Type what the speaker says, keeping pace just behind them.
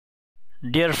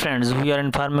Dear friends, we are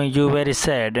informing you very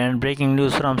sad and breaking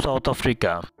news from South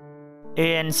Africa.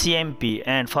 ANC MP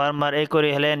and former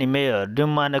Ekurhuleni Mayor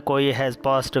Duma Nkosi has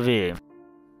passed away.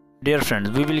 Dear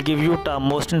friends, we will give you the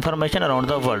most information around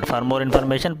the world. For more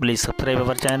information, please subscribe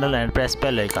our channel and press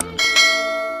bell icon.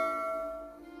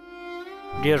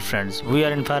 Dear friends, we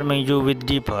are informing you with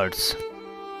deep hearts.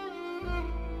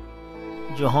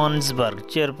 Johannesburg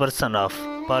Chairperson of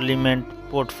Parliament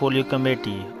Portfolio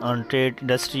Committee on Trade,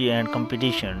 Industry and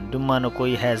Competition, Duma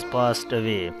Nkosi has passed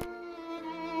away.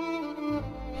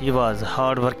 He was a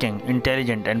hard-working,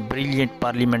 intelligent and brilliant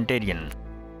parliamentarian.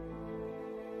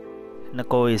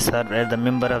 Nkosi served as the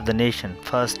member of the nation,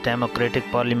 first democratic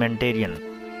parliamentarian.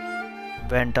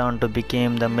 Went on to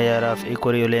become the mayor of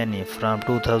Ekurhuleni from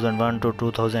 2001 to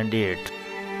 2008.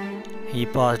 He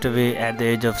passed away at the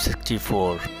age of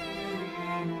 64.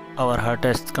 Our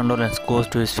heartiest condolence goes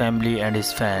to his family and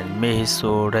his fans. May his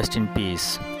soul rest in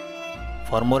peace.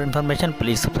 For more information,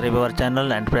 please subscribe our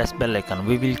channel and press bell icon.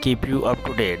 We will keep you up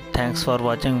to date. Thanks for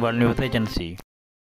watching World News Agency.